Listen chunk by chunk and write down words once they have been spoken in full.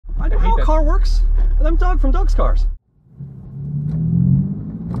know how a car works. I'm Doug from Doug's Cars.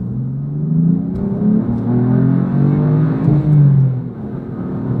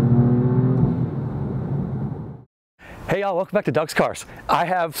 Hey y'all, welcome back to Doug's Cars. I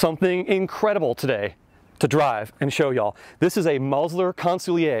have something incredible today to drive and show y'all. This is a MOSLER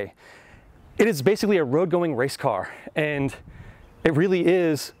CONSULIER. It is basically a road-going race car, and it really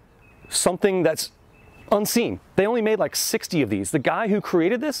is something that's unseen. They only made like 60 of these. The guy who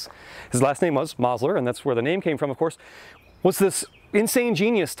created this, his last name was MOSLER, and that's where the name came from, of course, was this insane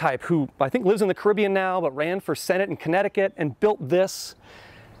genius type who I think lives in the Caribbean now, but ran for Senate in Connecticut and built this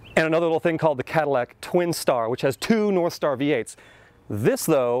and another little thing called the Cadillac Twin Star, which has two North Star V8s. This,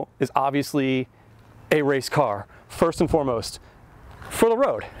 though, is obviously a race car, first and foremost, for the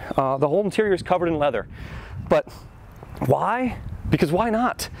road. The whole interior is covered in leather. But why? Because why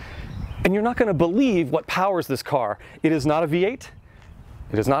not? And you're not going to believe what powers this car. It is not a V8.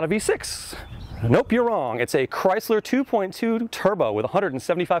 It is not a V6. Nope, you're wrong. It's a Chrysler 2.2 turbo with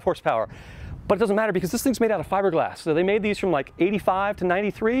 175 horsepower. But it doesn't matter because this thing's made out of fiberglass. So they made these from like 85 to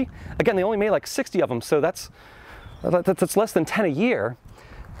 93. Again, they only made like 60 of them, so that's less than 10 a year.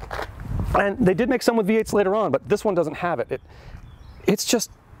 And they did make some with V8s later on, but this one doesn't have it. It's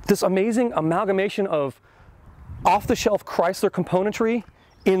just this amazing amalgamation of off-the-shelf Chrysler componentry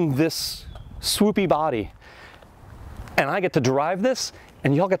in this swoopy body. And I get to drive this,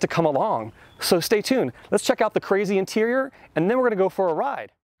 and y'all get to come along. So stay tuned. Let's check out the crazy interior, and then we're gonna go for a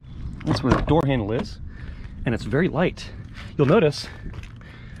ride. That's where the door handle is, and it's very light. You'll notice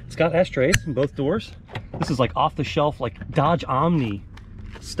it's got ashtrays in both doors. This is like off-the-shelf, like Dodge Omni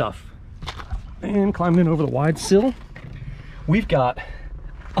stuff. And climbing in over the wide sill, we've got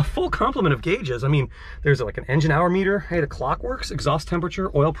a full complement of gauges. I mean, there's like an engine hour meter, hey, the clock works, exhaust temperature,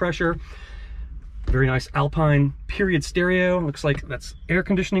 oil pressure, very nice Alpine period stereo. Looks like that's air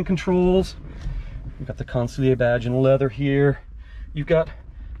conditioning controls. We've got the Consulier badge in leather here. You've got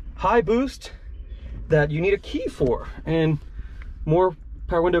high boost that you need a key for, and more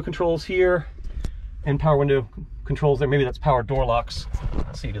power window controls here, and power window controls there. Maybe that's power door locks.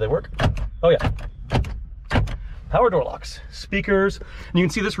 Let's see, do they work? Oh yeah. Power door locks, speakers, and you can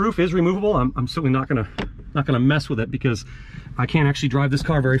see this roof is removable. I'm certainly not gonna mess with it because I can't actually drive this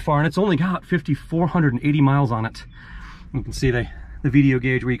car very far, and it's only got 5,480 miles on it. You can see the video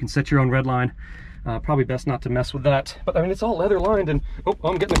gauge where you can set your own red line. Probably best not to mess with that. But I mean, it's all leather lined, and oh,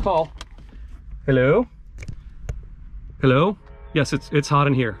 I'm getting a call. Hello? Hello? Yes, it's hot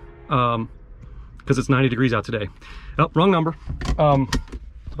in here because it's 90 degrees out today. Oh, wrong number.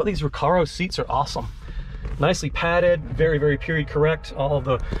 But these Recaro seats are awesome. Nicely padded, very, very period correct. All of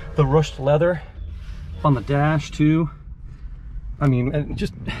the rushed leather on the dash too. I mean, and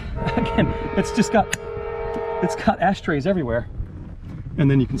just again, it's got ashtrays everywhere. And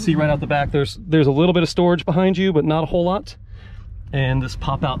then you can see right out the back, there's a little bit of storage behind you, but not a whole lot. And this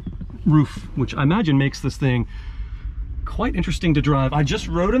pop-out roof, which I imagine makes this thing quite interesting to drive. I just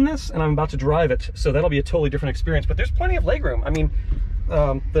rode in this, and I'm about to drive it, so that'll be a totally different experience. But there's plenty of legroom. I mean,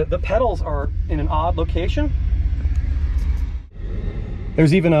 the pedals are in an odd location.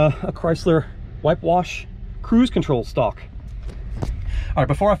 There's even a Chrysler wipe wash cruise control stalk. All right,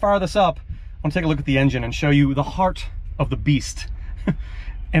 before I fire this up, I want to take a look at the engine and show you the heart of the beast.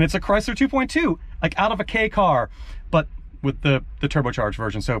 And it's a Chrysler 2.2, like out of a K car, but with the turbocharged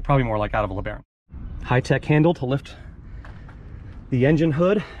version, so probably more like out of a LeBaron. High-tech handle to lift the engine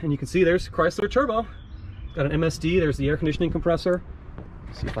hood, and you can see there's Chrysler turbo. Got an MSD, there's the air conditioning compressor.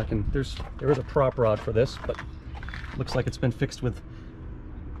 Let's see if I can, there is a prop rod for this, but looks like it's been fixed with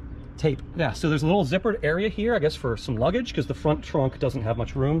tape. Yeah, so there's a little zippered area here, I guess for some luggage, because the front trunk doesn't have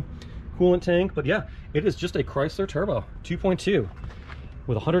much room. Coolant tank, but yeah, it is just a Chrysler turbo 2.2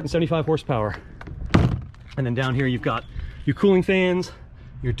 with 175 horsepower. And then down here you've got your cooling fans,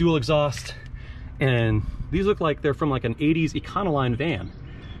 your dual exhaust, and these look like they're from like an 80s Econoline van.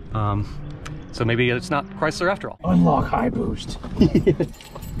 So maybe it's not Chrysler after all. Unlock high boost.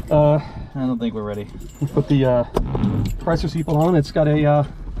 I don't think we're ready. Put the Chrysler seatbelt on. It's got a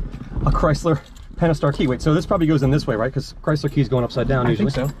Chrysler Pentastar key. Wait, so this probably goes in this way, right? Because Chrysler key's going upside down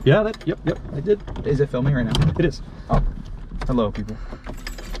usually. I think so. Yeah, yep, I did. Is it filming right now? It is. Oh, hello, people.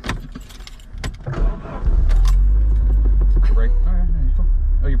 Your brake? All right, cool.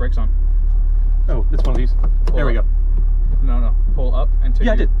 Oh, your brake's on. Oh, it's one of these. Pull there we up. go. No. Pull up until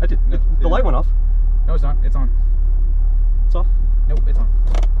Yeah, I did. No, the light went off. No, it's not. It's on. It's off? Nope, it's on.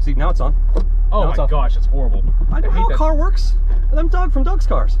 See, now it's on. Oh my gosh, it's horrible. I know how a car works. I'm Doug from Doug's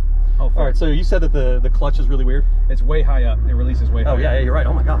Cars. Oh, all right, so you said that the clutch is really weird? It's way high up. It releases way high up. Oh, yeah, you're right.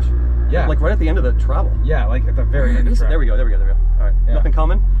 Oh my gosh. Yeah. Like right at the end of the travel. Yeah, like at the very end of the travel. There we go. All All right, Yeah. nothing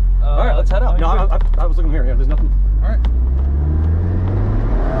coming? All right, let's head out. No, I was looking here. Yeah, there's nothing. All right.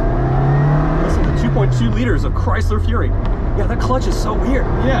 Listen to 2.2 liters of Chrysler Fury. Yeah, that clutch is so weird.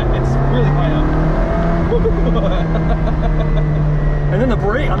 Yeah, it's really high up. And then the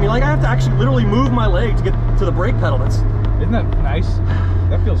brake, I mean, like I have to actually literally move my leg to get to the brake pedal. Isn't that nice?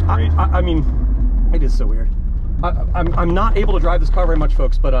 That feels great. I mean, it is so weird. I'm not able to drive this car very much,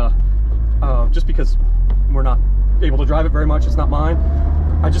 folks, but just because we're not able to drive it very much, it's not mine.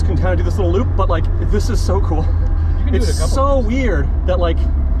 I just can kind of do this little loop, but like, this is so cool. You can do it a couple so times. weird that like,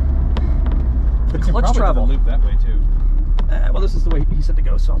 the you clutch can travel. loop that way too. Well, this is the way he said to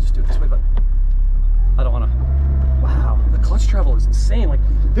go, so I'll just do it this way, but I don't want to. Wow, the clutch travel is insane. Like,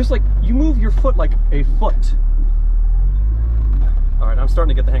 there's like, you move your foot like a foot. All right, I'm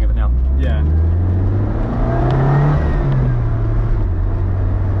starting to get the hang of it now. Yeah.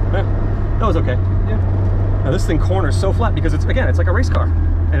 That was okay. Yeah. Now this thing corners so flat because it's, again, it's like a race car.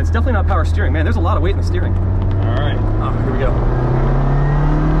 And it's definitely not power steering. Man, there's a lot of weight in the steering. All right. Oh, here we go.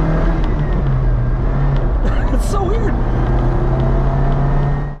 It's so weird.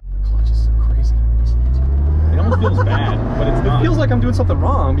 The clutch is so crazy. It almost feels bad, but it's not. It feels like I'm doing something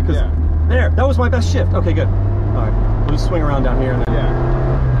wrong because, there, that was my best shift. Okay, good. All right, we'll just swing around down here and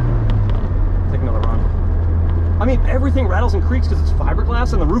then take another run. I mean, everything rattles and creaks because it's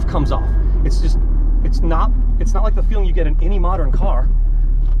fiberglass and the roof comes off. It's just, it's not like the feeling you get in any modern car.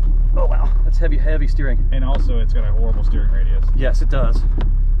 Oh wow, that's heavy, heavy steering. And also, it's got a horrible steering radius. Yes, it does.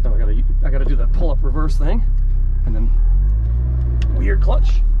 Now I gotta do that pull-up reverse thing, and then weird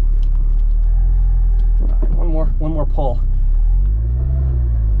clutch. All right, one more pull.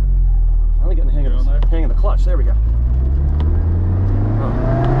 Finally getting the hang of the clutch. There we go.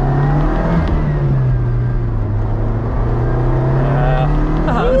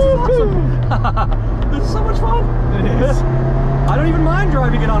 This is awesome. This is so much fun. It is. I don't even mind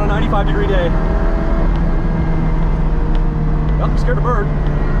driving it on a 95-degree day. Oh, I'm scared of bird.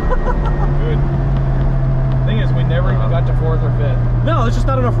 Good. Thing is, we never even got to 4th or 5th. No, there's just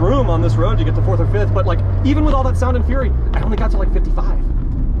not enough room on this road to get to 4th or 5th. But like, even with all that sound and fury, I only got to like 55.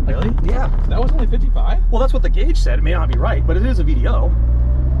 Like, Really? Yeah. That was only 55? Well, that's what the gauge said. It may not be right, but it is a VDO.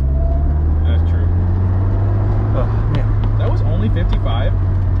 That's true. Oh man, That was only 55?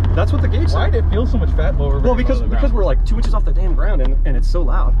 that's what the gauge said. Why did it feel so much fat lower? Well, because we're like 2 inches off the damn ground and it's so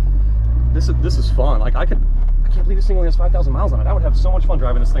loud. This is fun. Like I can't believe this thing only has 5,000 miles on it. I would have so much fun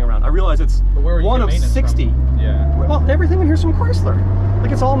driving this thing around. I realize it's one of 60. From? Yeah. Well, everything in here's from Chrysler.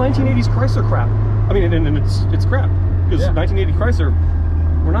 Like it's all 1980s Chrysler crap. I mean, and it's crap because 1980 Chrysler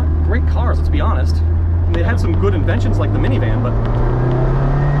were not great cars. Let's be honest. And they had some good inventions like the minivan, but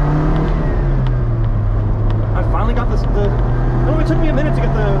I finally got this. It only took me a minute to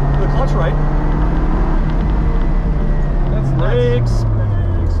get the clutch right. That's Brakes.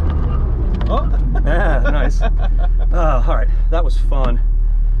 Oh. Yeah, nice. All right, that was fun.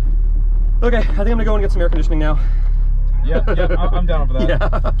 Okay, I think I'm gonna go and get some air conditioning now. Yeah, I'm down for that.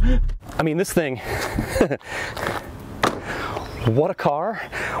 Yeah. I mean, this thing, what a car,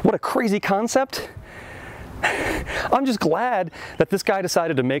 what a crazy concept. I'm just glad that this guy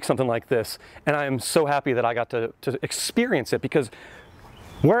decided to make something like this, and I am so happy that I got to experience it, because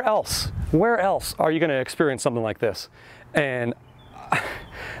where else are you going to experience something like this? And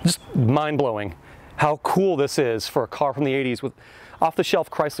just mind-blowing how cool this is for a car from the 80s with off-the-shelf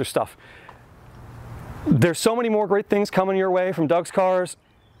Chrysler stuff. There's so many more great things coming your way from Doug's Cars.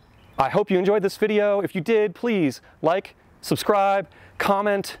 I hope you enjoyed this video. If you did, please like, subscribe,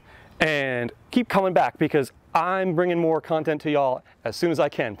 comment, and keep coming back because I'm bringing more content to y'all as soon as I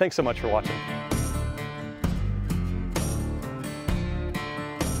can. Thanks so much for watching.